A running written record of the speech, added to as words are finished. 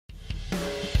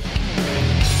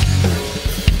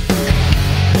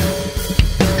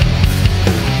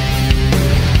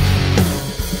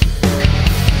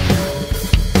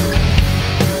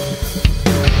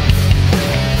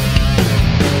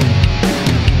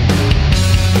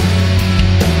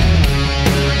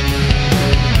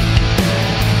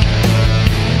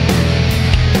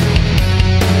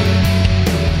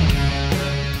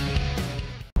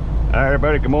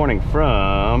everybody, good morning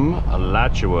from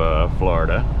Alachua,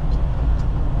 Florida.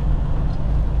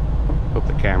 Hope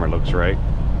the camera looks right.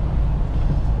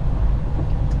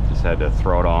 Just had to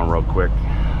throw it on real quick.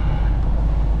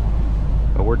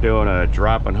 But we're doing a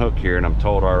drop and hook here, and I'm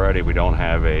told already we don't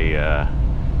have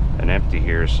an empty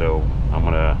here, so I'm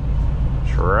gonna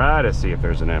try to see if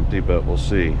there's an empty, but we'll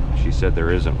see. She said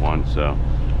there isn't one, so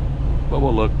but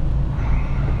we'll look.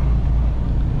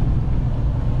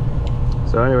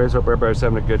 So anyways, hope everybody's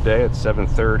having a good day. It's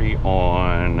 7:30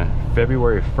 on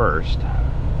February 1st.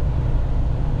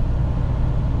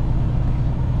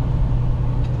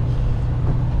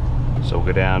 So we'll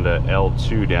go down to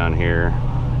L2 down here.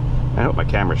 I hope my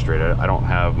camera's straight. I don't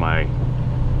have my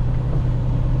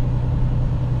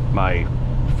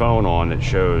phone on that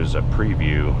shows a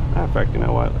preview. Matter of fact, you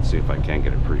know what? Let's see if I can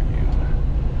get a preview.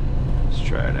 Let's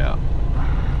try it out.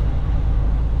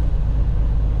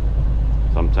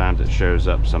 Sometimes it shows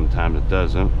up, sometimes it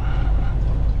doesn't.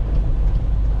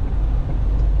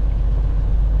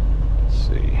 Let's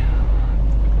see.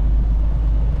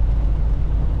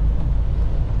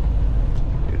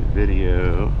 Get a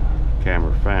video,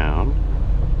 camera found.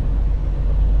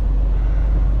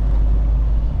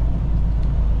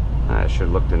 I should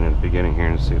have looked in the beginning here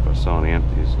and see if I saw any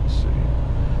empties. Let's see.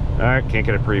 Alright, can't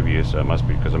get a preview, so it must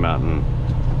be because I'm out in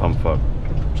bumfuck.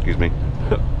 Excuse me.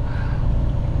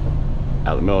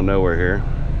 Out in the middle of nowhere here.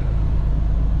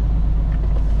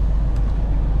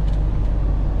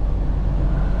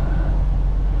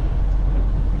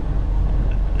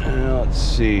 Let's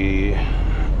see.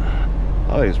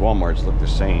 All these Walmarts look the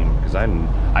same because I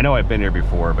know I've been here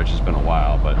before, but it's just been a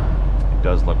while. But it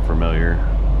does look familiar.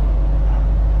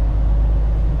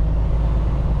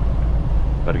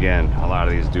 But again, a lot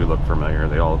of these do look familiar.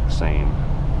 They all look the same.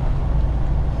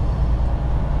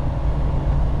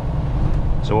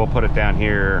 So we'll put it down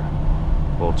here,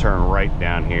 we'll turn right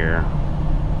down here,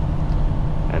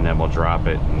 and then we'll drop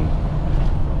it in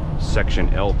section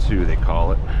L2, they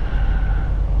call it.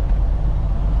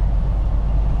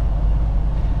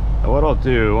 Now what I'll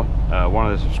do,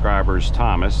 one of the subscribers,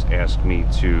 Thomas, asked me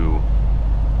to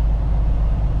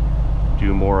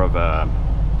do more of a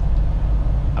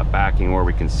backing where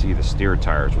we can see the steer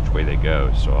tires, which way they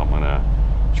go. So I'm gonna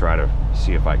try to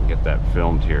see if I can get that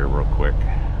filmed here real quick.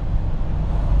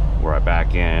 Where I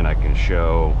back in, I can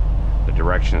show the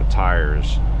direction of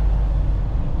tires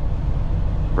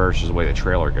versus the way the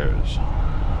trailer goes.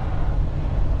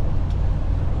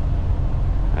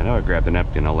 I know I grabbed an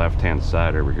empty on the left-hand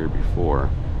side over here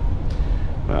before.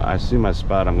 But I see my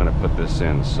spot I'm gonna put this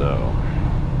in, so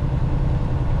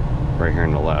right here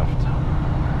on the left.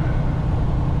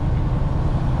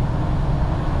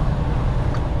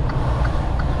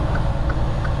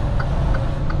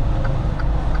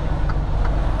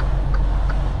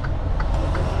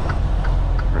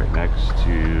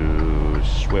 To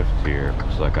Swift here.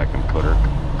 Looks like I can put her.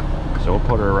 So we'll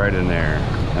put her right in there.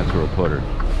 That's where we'll put her.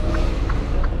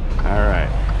 Alright.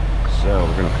 So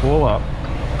we're going to pull up.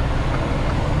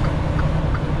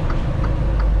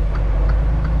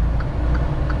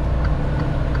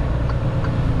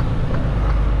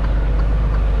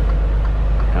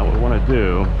 Now what we want to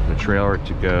do, the trailer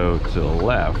to go to the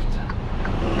left,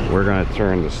 we're going to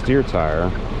turn the steer tire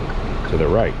to the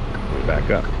right. We back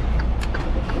up.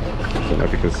 I don't know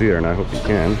if you can see there, and I hope you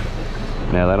can.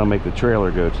 Now that'll make the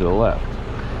trailer go to the left.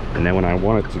 And then when I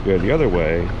want it to go the other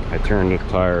way, I turn the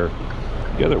tire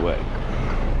the other way.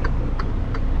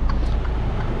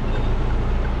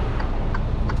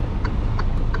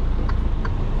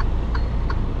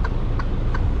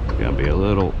 Gonna be a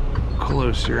little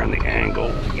closer on the angle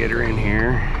to get her in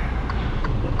here.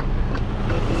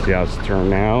 See how it's turned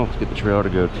now? Let's get the trailer to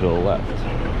go to the left.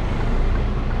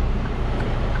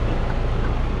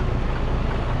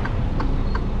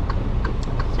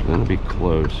 Gonna be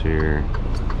close here.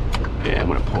 Yeah, I'm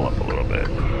gonna pull up a little bit.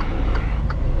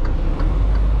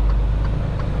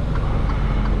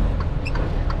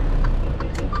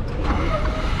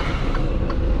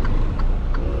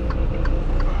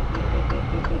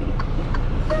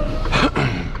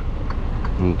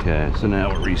 Okay, so now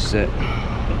we'll reset.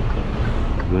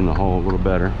 Doing the hole a little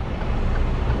better.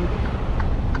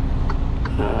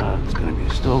 It's gonna be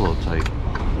still a little tight.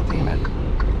 Damn it.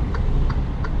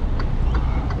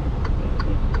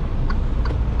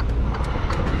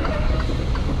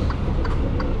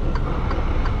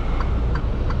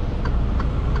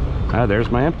 Ah,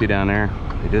 there's my empty down there.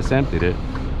 They just emptied it.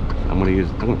 I'm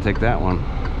gonna take that one.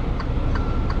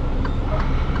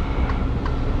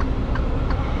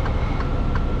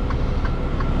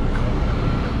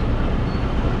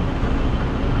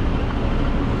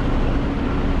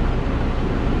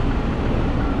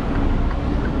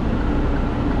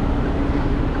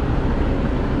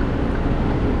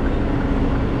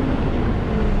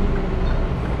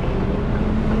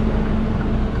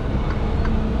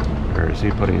 see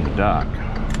putting in a dock.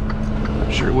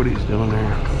 Not sure what he's doing there.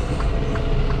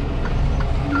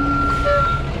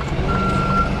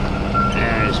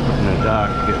 Yeah, he's putting in a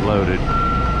dock to get loaded.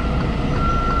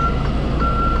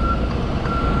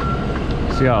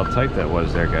 See how tight that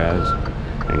was there, guys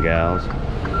and gals,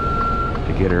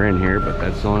 to get her in here, but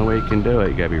that's the only way you can do it.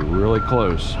 You gotta be really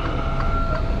close.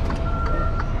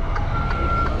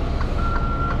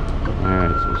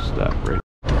 Alright, so we'll stop right.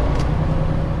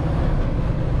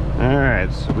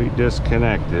 Alright, so we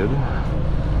disconnected.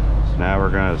 So now we're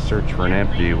gonna search for an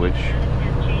empty, which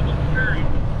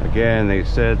again, they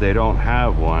said they don't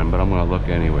have one, but I'm gonna look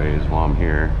anyways while I'm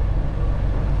here.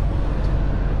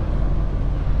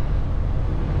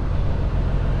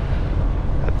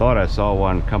 I thought I saw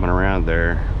one coming around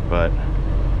there, but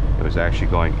it was actually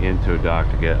going into a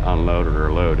dock to get unloaded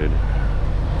or loaded.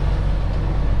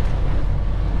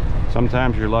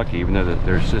 Sometimes you're lucky, even though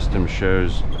their system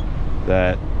shows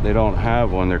that they don't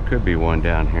have one, there could be one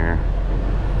down here.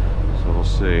 So we'll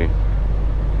see.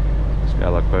 Just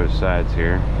gotta look both sides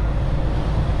here.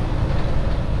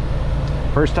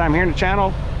 First time here in the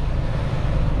channel,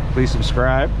 please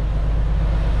subscribe.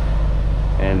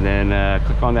 And then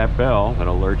click on that bell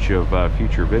that'll alert you of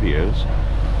future videos.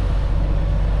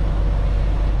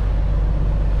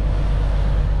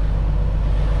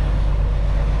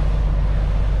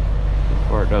 So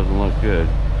far it doesn't look good.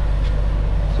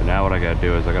 So now what I gotta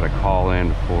do is I gotta call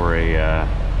in for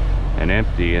an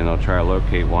empty, and they'll try to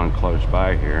locate one close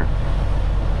by here.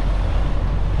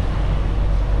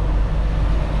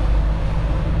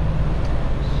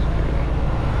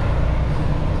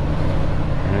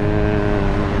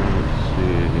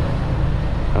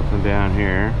 Nothing down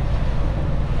here.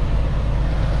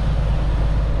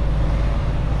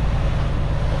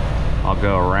 I'll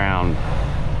go around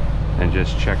and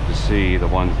just check to see the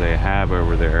ones they have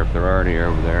over there, if they're already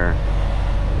over there,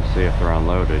 and see if they're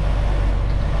unloaded.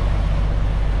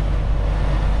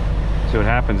 So what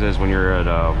happens is when you're at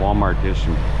a Walmart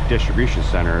distribution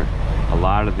center, a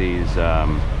lot of these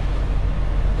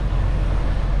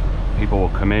people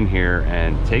will come in here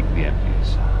and take the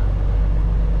empties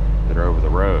that are over the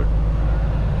road.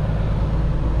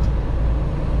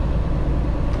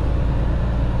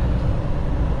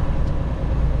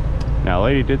 Now, a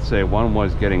lady did say one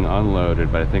was getting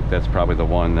unloaded, but I think that's probably the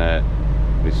one that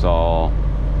we saw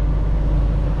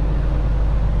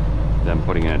them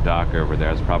putting in a dock over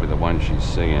there. That's probably the one she's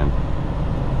seeing.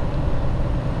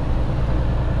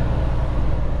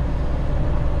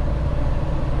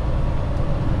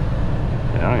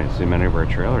 I don't even see many of our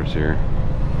trailers here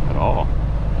at all.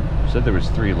 Said there was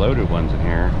 3 loaded ones in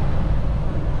here.